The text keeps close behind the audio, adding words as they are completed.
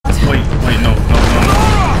wait, no.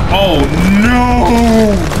 Oh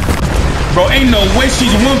no! Bro, ain't no way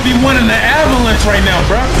she's 1v1 in the avalanche right now,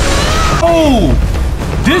 bro. Oh,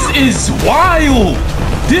 this is wild.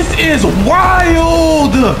 This is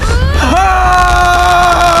wild. Ah!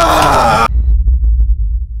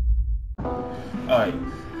 Alright,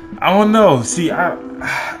 I don't know. See, I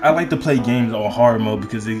like to play games on hard mode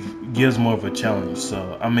because it gives more of a challenge.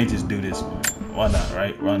 So I may just do this one. Why not,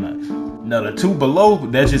 right? Why not? Now the two below,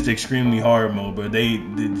 that's just extremely hard mode, but they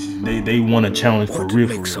want a challenge for real.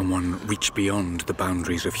 What makes someone reach beyond the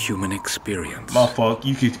boundaries of human experience? My fault.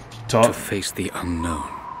 You could talk. To face the unknown.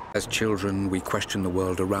 As children, we question the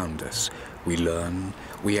world around us. We learn.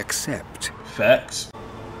 We accept. Facts.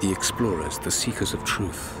 The explorers, the seekers of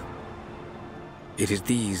truth. It is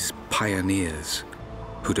these pioneers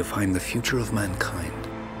who define the future of mankind.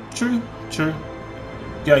 True.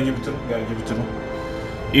 Gotta give it to them.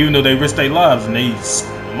 Even though they risk their lives and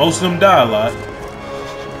most of them die a lot.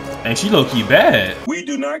 And she low-key bad. We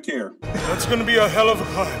do not care. That's gonna be a hell of a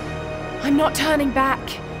climb. I'm not turning back.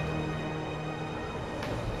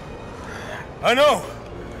 I know.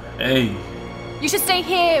 Hey. You should stay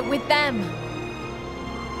here with them.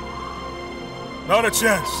 Not a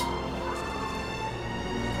chance.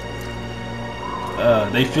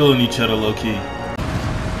 They feeling each other low-key.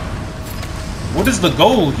 What is the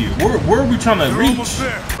goal here? Where are we trying to reach? Almost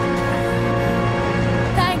there.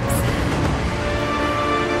 Thanks.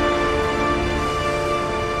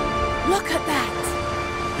 Look at that.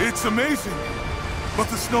 It's amazing. But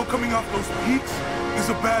the snow coming off those peaks is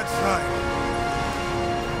a bad sign.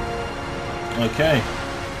 Okay.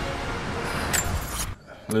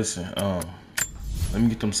 Listen, let me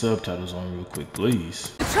get them subtitles on real quick,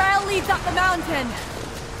 please. The trail leads up the mountain.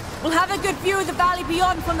 We'll have a good view of the valley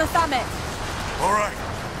beyond from the summit. All right,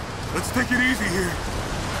 let's take it easy here.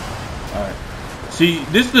 All right. See,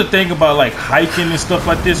 this is the thing about like hiking and stuff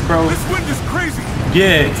like this, bro. This wind is crazy.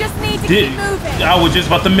 Yeah. We just need to keep moving. I was just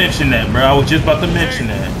about to mention that, bro.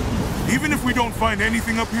 That. Even if we don't find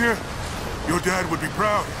anything up here, your dad would be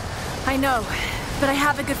proud. I know, but I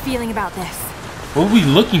have a good feeling about this. What are we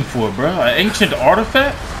looking for, bro? An ancient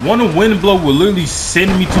artifact? One wind blow will literally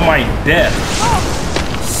send me to my death. Oh,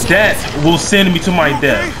 that will send me to my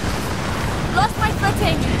death. Lost my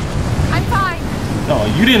footing. I'm fine. No,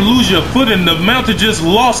 you didn't lose your foot and the mountain just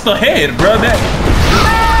lost the head, bro.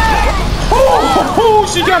 Oh,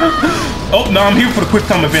 she got her. Oh, no, I'm here for the quick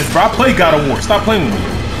time events, bro. I play God of War. Stop playing with me.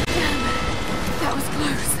 That was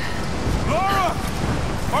close. Lara,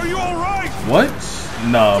 are you all right? What?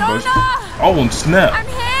 Nah, bro. Oh, snap. I'm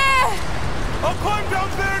here. I'll climb down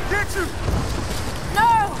there and get you.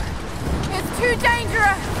 No, it's too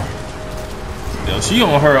dangerous. Yo, she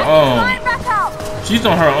on her she's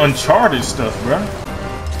on her Uncharted stuff, bro.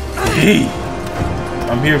 Hey,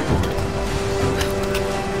 I'm here for it.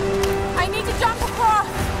 I need to jump across.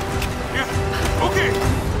 Yeah, okay.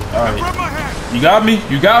 All right. Grab my hand. You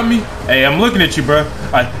got me? Hey, I'm looking at you, bro.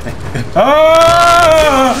 Got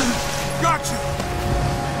you.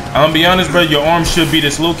 I'm gonna be honest, bro. Your arm should be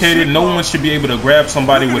dislocated. No one should be able to grab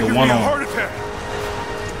somebody with a one arm. Heart attack.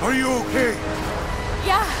 Are you okay?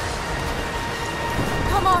 Yeah.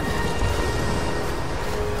 Come on.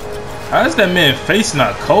 How is that man's face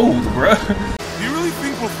not cold, bro? Do you really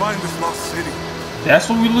think we'll find this lost city? That's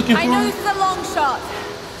what we're looking for? I know this is a long shot,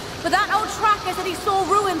 but that old tracker said he saw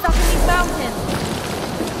ruins up in these mountains.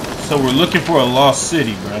 So we're looking for a lost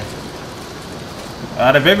city, bro.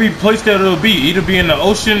 Out of every place that it'll be, either be in the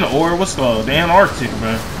ocean or what's called the Antarctic,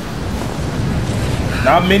 bro.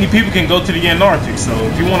 Not many people can go to the Antarctic, so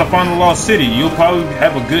if you want to find a lost city, you'll probably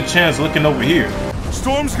have a good chance looking over here.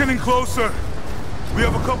 Storm's getting closer. We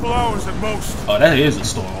have a couple hours at most. Oh, that is a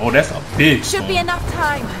storm. Oh, that's a big storm. Should be enough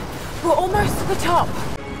time. We're almost to the top.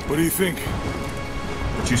 What do you think?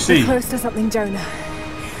 What you see? We're close to something, Jonah.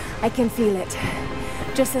 I can feel it.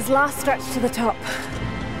 Just this last stretch to the top.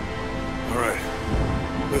 All right.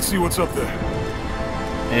 Let's see what's up there.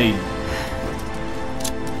 Hey.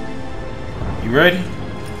 You ready?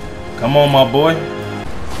 Come on, my boy.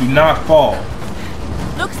 Do not fall.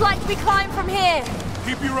 Looks like we climb from here.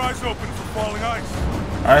 Keep your eyes open for falling ice.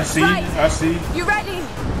 I see. Right. I see. You ready?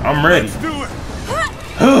 I'm ready. Let's do it.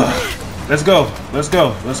 Let's go. Let's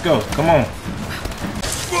go. Let's go. Come on.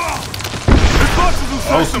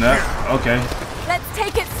 Oh, snap. Okay. Let's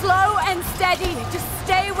take it slow and steady. Just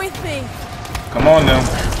stay with me. Come on now.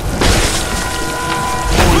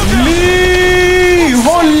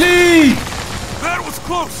 Holy! That was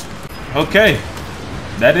close. Okay.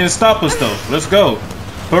 That didn't stop us though. Let's go.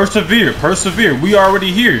 Persevere. We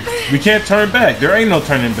already here. We can't turn back. There ain't no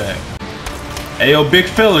turning back. Hey, yo, big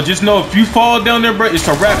fella, just know if you fall down there, bro, it's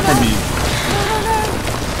a wrap for me. No.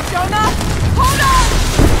 Jonah, hold on!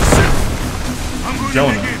 I'm going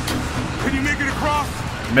Jonah. to make it. Can you make it across?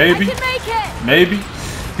 Maybe. I can make it! Maybe.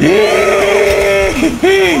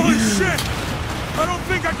 Holy shit! I don't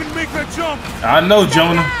think I can make that jump. I know,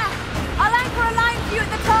 Jonah. I'll anchor a line for you at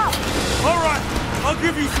the top. All right, I'll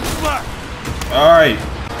give you some slack. All right.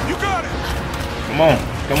 You got it. Come on.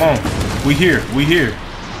 Come on. We here. We here.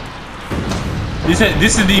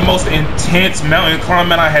 This is the most intense mountain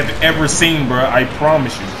climbing I have ever seen, bro. I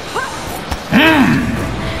promise you.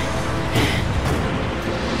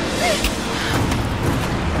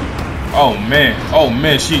 Oh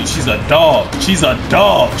man, she's a dog. She's a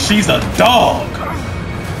dog. She's a dog.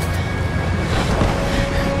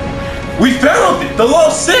 We found it, the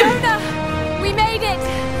lost city. Jonah, we made it.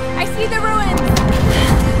 I see the ruins.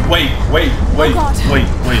 Wait, God.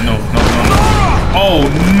 no. Oh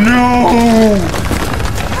no!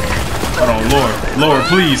 Hold on, Laura,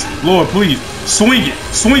 please, swing it.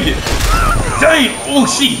 Dang! Oh,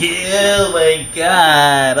 she hit! Oh my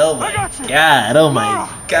God! Oh my God! Oh my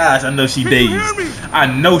gosh! I know she dazed. I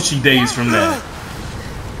know she dazed from that.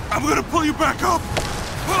 I'm gonna pull you back up.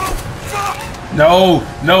 Oh, fuck. No,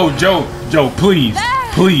 Joe, please.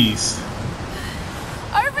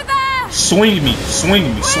 Over there! Swing me.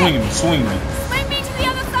 Swing me to the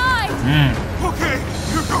other side! Okay,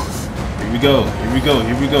 here goes. Here we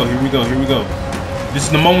go. This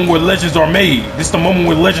is the moment where legends are made.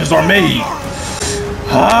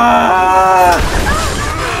 Ah!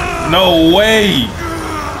 No way.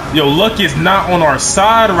 Yo, luck is not on our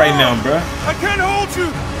side right now, bruh. I can't hold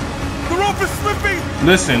you. The rope is slipping.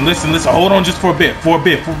 Listen. Hold on just for a bit. One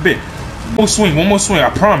more swing. I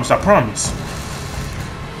promise.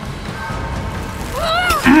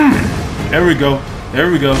 There we go.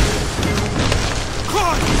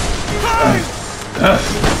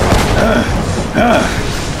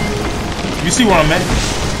 You see where I'm at?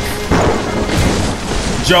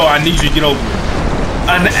 Joe, I need you to get over it.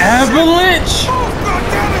 An avalanche?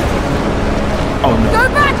 Oh no. Go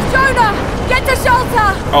back, Jonah! Get to shelter!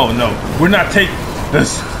 Oh no. We're not taking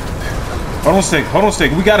this. Hold on a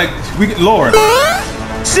sec. We Laura.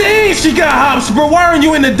 See, she got hops, bro. Why aren't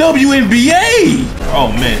you in the WNBA?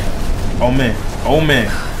 Oh man.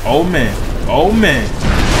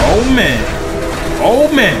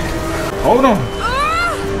 Hold on.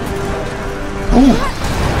 Ooh.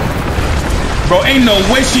 Bro, ain't no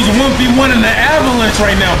way she's 1v1 in the avalanche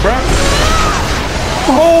right now, bro.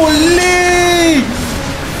 Holy!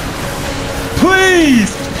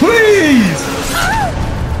 Please!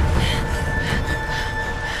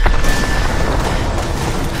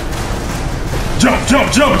 Jump!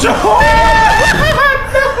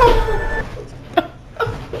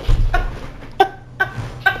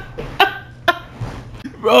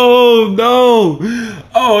 Oh no!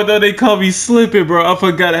 Oh no, they call me slipping, bro. I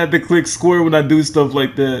forgot I had to click square when I do stuff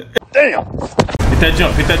like that. Damn! Hit that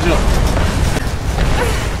jump.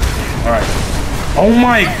 Alright. Oh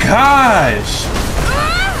my gosh!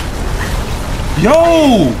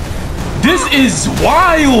 Yo! This is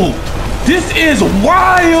wild!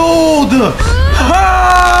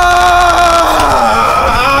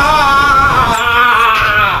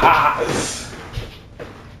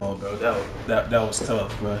 Oh, bro, that was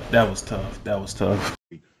tough, bro. That was tough.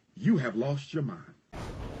 You have lost your mind.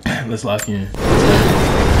 Let's lock in.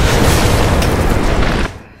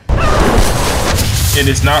 And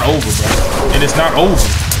it's not over, bro.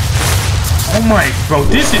 Oh my, bro,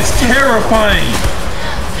 this is terrifying.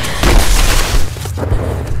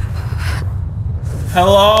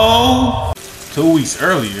 Hello? 2 weeks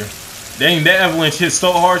earlier. Dang, that avalanche hit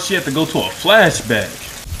so hard she had to go to a flashback.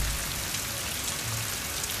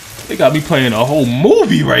 They got me playing a whole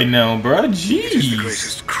movie right now, bro. Jeez. It is the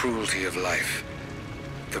greatest cruelty of life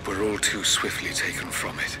that we're all too swiftly taken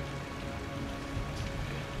from it.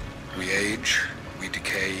 We age, we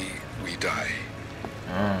decay, we die.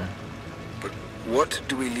 But what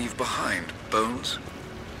do we leave behind? Bones?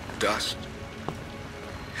 Dust?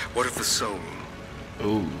 What of the soul?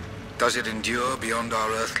 Ooh. Does it endure beyond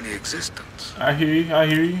our earthly existence? I hear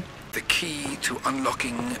you. The key to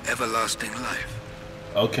unlocking everlasting life.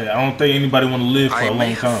 Okay, I don't think anybody want to live for a long I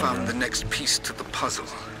may time. have found bro. the next piece to the puzzle,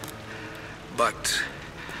 but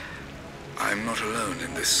I'm not alone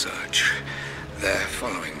in this search. They're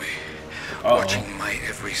following me, watching my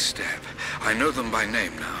every step. I know them by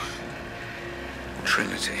name now.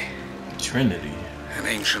 Trinity. An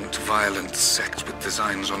ancient, violent sect with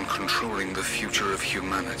designs on controlling the future of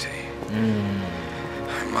humanity.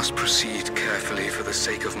 I must proceed carefully for the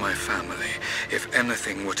sake of my family. If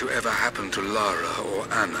anything were to ever happen to Lara or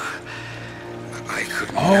Anna, I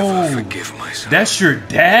could never forgive myself. That's your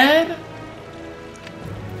dad?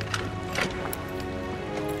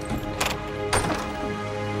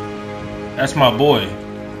 That's my boy.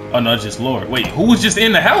 Oh no, just Lara. Wait, who was just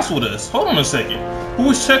in the house with us? Hold on a second. Who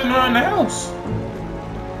was checking around the house?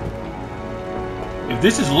 If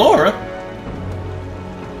this is Lara.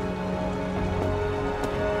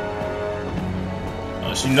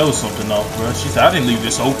 Oh, she knows something off, bro. She said, I didn't leave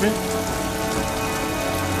this open.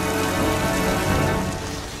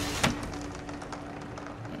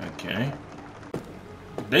 Okay.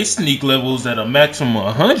 They sneak levels at a maximum of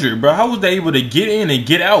 100, bro. How was they able to get in and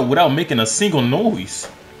get out without making a single noise?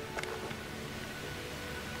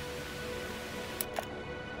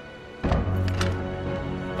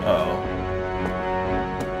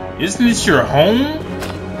 Uh-oh. Isn't this your home?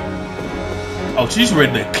 Oh, she's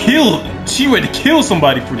ready to kill. She ready to kill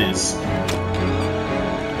somebody for this.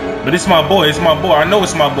 But it's my boy. It's my boy. I know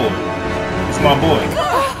it's my boy. It's my boy.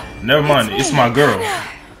 Never mind. It's my girl.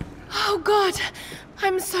 Oh God,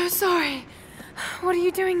 I'm so sorry. What are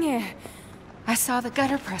you doing here? I saw the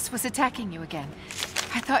gutter press was attacking you again.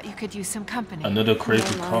 I thought you could use some company. Another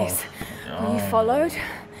crazy call. Were you followed?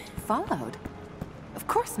 Followed? Of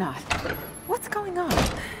course not. What's going on?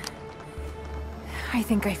 I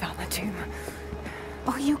think I found the tomb.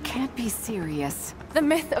 Oh, you can't be serious. The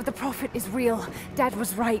myth of the prophet is real. Dad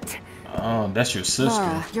was right. Oh, that's your sister.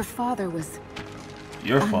 Lara, your father was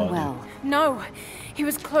Your father. unwell. No, he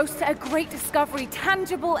was close to a great discovery,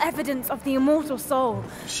 tangible evidence of the immortal soul.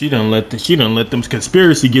 She done let them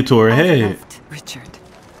conspiracy get to her I head. loved Richard.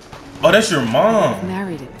 Oh, that's your mom.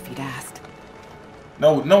 Married him if you'd asked.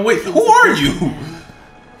 No, wait. Who are you?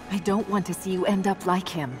 I don't want to see you end up like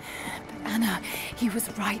him. But Anna, he was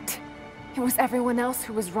right. It was everyone else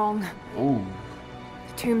who was wrong. Ooh.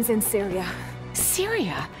 The tomb's in Syria.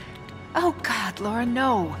 Syria? Oh God, Lara,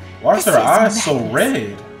 no. Why This is her is eyes so madness.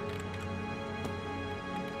 red?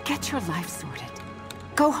 Get your life sorted.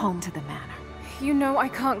 Go home to the manor. You know I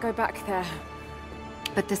can't go back there.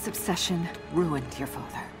 But this obsession ruined your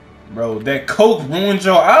father. Bro, that coke ruined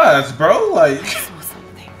your eyes, bro. Like, I saw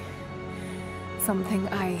something. Something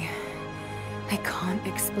I can't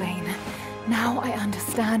explain. Now I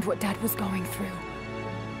understand what Dad was going through.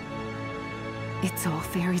 It's all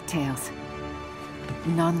fairy tales.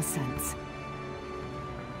 Nonsense.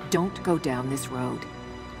 Don't go down this road.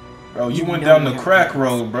 bro, you went know down the your crack purpose.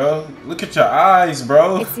 road, bro. Look at your eyes,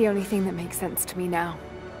 bro. It's the only thing that makes sense to me now.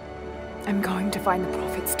 I'm going to find the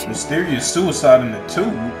prophet's tomb. Mysterious suicide in the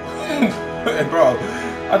tube. Bro,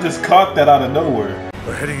 I just caught that out of nowhere.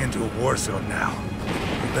 We're heading into a war zone now.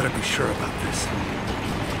 We better be sure about this.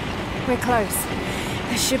 We're close.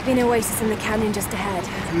 There should be an oasis in the canyon just ahead.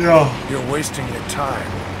 Yeah. You're wasting your time.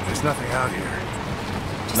 There's nothing out here.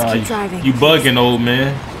 Just keep driving. You bugging, old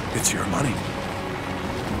man. It's your money.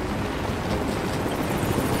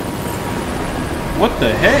 What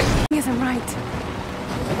the heck? Isn't right.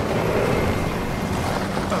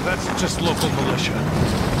 Oh, that's just local militia.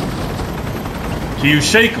 Can you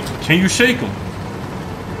shake him? Can you shake him?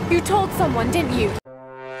 You told someone, didn't you?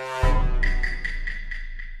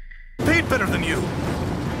 Paid better than you.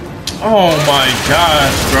 Oh my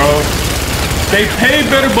gosh, bro. They pay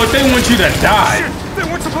better, but they want you to die. Shit! They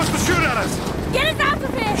weren't supposed to shoot at us! Get us out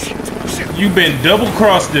of here! Shit! You've been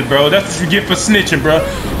double-crossed it, bro. That's what you get for snitching, bro. No,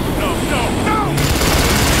 no, no!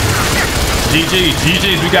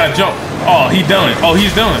 GG's, we gotta jump. Oh, he done. Oh,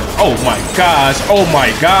 he's done. Oh my gosh. Oh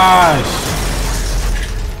my gosh.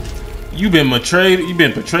 You've been betrayed. You've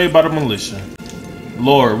been betrayed by the militia.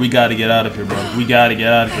 Lord, we gotta get out of here, bro. We gotta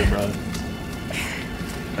get out of here, bro.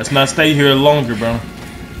 Let's not stay here longer, bro.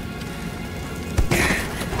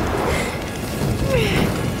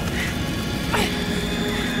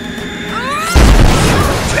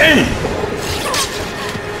 Dang!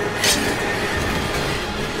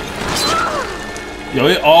 Yo,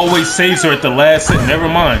 it always saves her at the last second. Never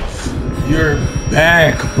mind. You're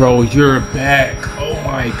back, bro. You're back. Oh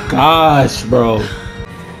my gosh, bro.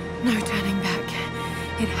 No turning back.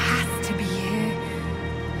 It has to be here.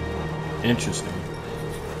 Interesting.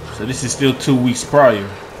 So this is still 2 weeks prior.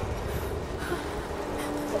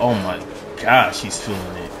 Oh my gosh, he's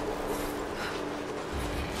feeling it.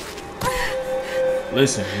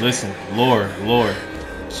 Listen, Lord.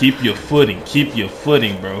 Keep your footing,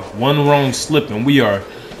 bro. One wrong slip and we are,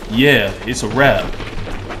 yeah, it's a wrap.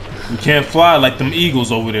 We can't fly like them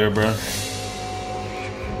eagles over there, bro.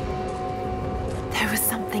 There was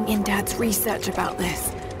something in Dad's research about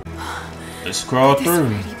this. Let's crawl This through.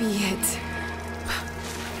 really be it.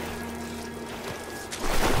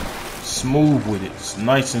 Smooth with it. It's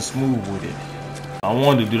nice and smooth with it. I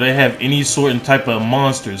wonder, do they have any sort of type of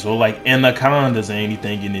monsters or like anacondas or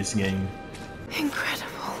anything in this game? Incredible.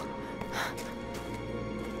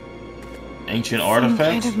 Ancient Some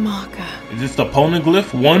artifacts? kind of marker. Is this the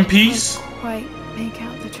poneglyph? One Piece? Can't quite make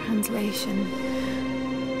out the translation,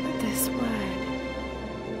 but this word.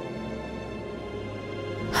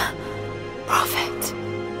 Prophet.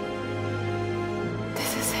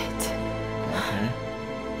 This is it. Okay.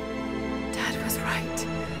 Dad was right.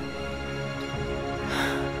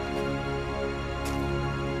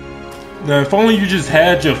 Now, if only you just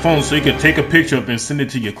had your phone so you could take a picture up and send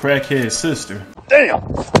it to your crackhead sister. Damn!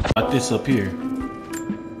 Got this up here.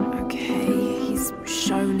 Okay, he's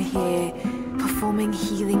shown here performing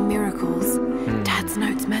healing miracles. Dad's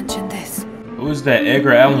notes mention this. Who is that,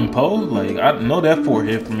 Edgar Allan Poe? Like, I know that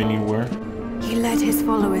forehead from anywhere. He led his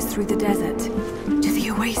followers through the desert to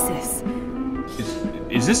the oasis.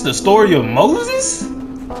 Is this the story of Moses?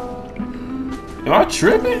 Am I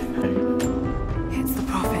tripping? It's the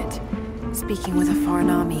prophet. Speaking with a foreign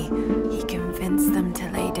army, he convinced them to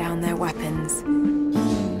lay down their weapons.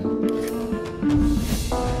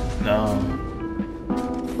 No.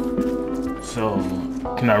 So,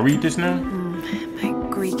 can I read this now? My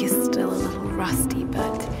Greek is still a little rusty,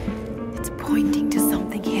 but it's pointing to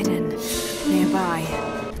something hidden nearby.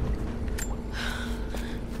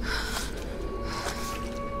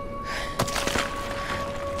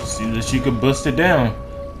 See that you can bust it down.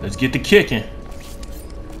 Let's get to kicking.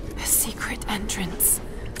 A secret entrance.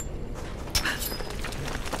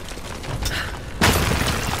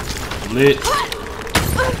 Lit.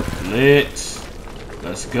 Lit.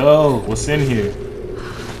 Let's go. What's in here?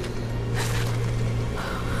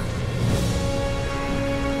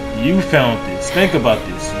 You found this. Think about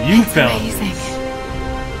this. You found Amazing. this.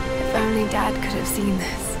 If only Dad could have seen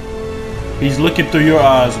this. He's looking through your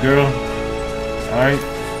eyes, girl. Alright?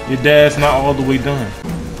 Your dad's not all the way done.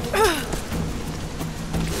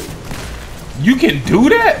 You can do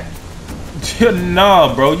that?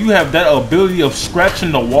 Nah, bro. You have that ability of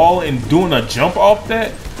scratching the wall and doing a jump off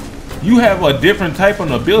that? You have a different type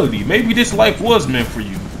of ability. Maybe this life was meant for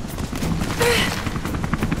you.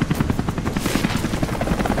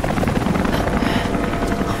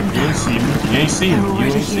 You ain't see me. You ain't see me. They're You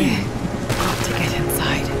already ain't see here. me. Got to get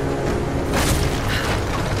inside.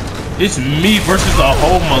 It's me versus a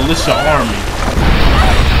whole militia army.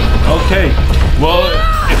 Okay. Well,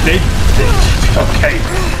 if they okay.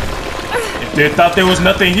 If they thought there was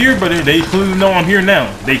nothing here, but they clearly know I'm here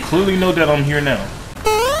now. They clearly know that I'm here now.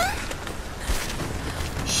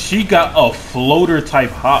 She got a floater type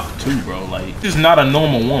hop too, bro. Like, this is not a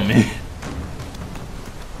normal woman.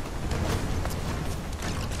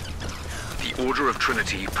 The Order of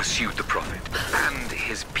Trinity pursued the Prophet and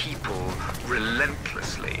his people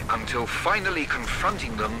relentlessly until finally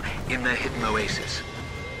confronting them in their hidden oasis.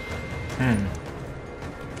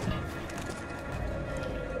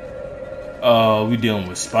 We dealing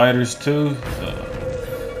with spiders too.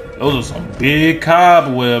 Those are some big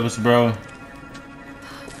cobwebs, bro.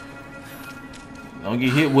 Don't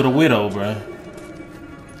get hit with a widow, bro.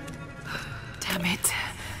 Damn it.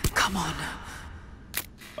 Come on.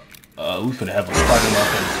 We finna have a spider in our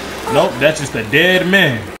face. Nope, that's just a dead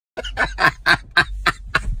man.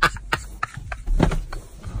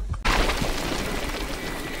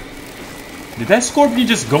 Did that scorpion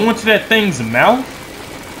just go into that thing's mouth?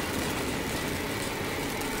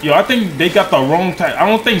 Yo, I think they got the wrong type. I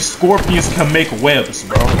don't think scorpions can make webs,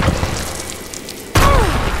 bro.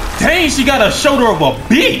 Dang, she got a shoulder of a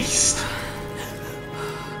beast.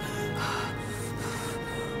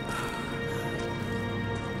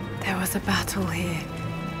 There was a battle here.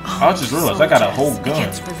 I just realized I got a whole gun.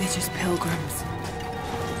 Against religious pilgrims.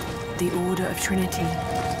 The Order of Trinity.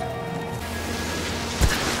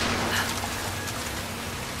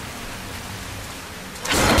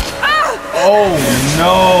 Oh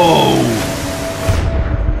no!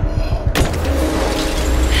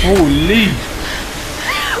 Holy!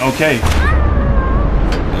 Okay.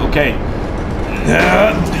 Okay.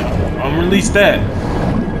 Unrelease that.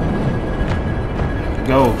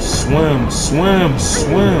 Go. Swim. Swim.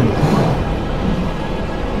 Swim.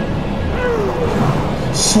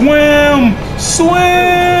 Swim!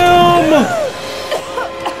 Swim!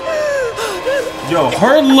 Yo,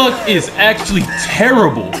 her luck is actually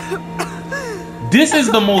terrible. This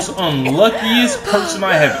is the most unluckiest person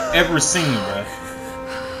I have ever seen, bruh.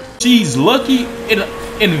 She's lucky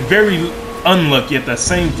and very unlucky at the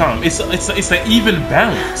same time. It's an even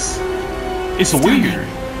balance. It's weird.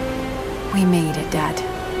 We made it, Dad.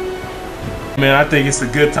 Man, I think it's a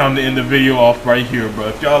good time to end the video off right here, bro.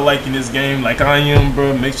 If y'all liking this game like I am,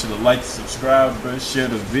 bro, make sure to like, subscribe, bro, share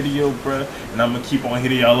the video, bro. And I'm gonna keep on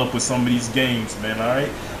hitting y'all up with some of these games, man,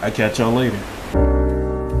 alright? I'll catch y'all later.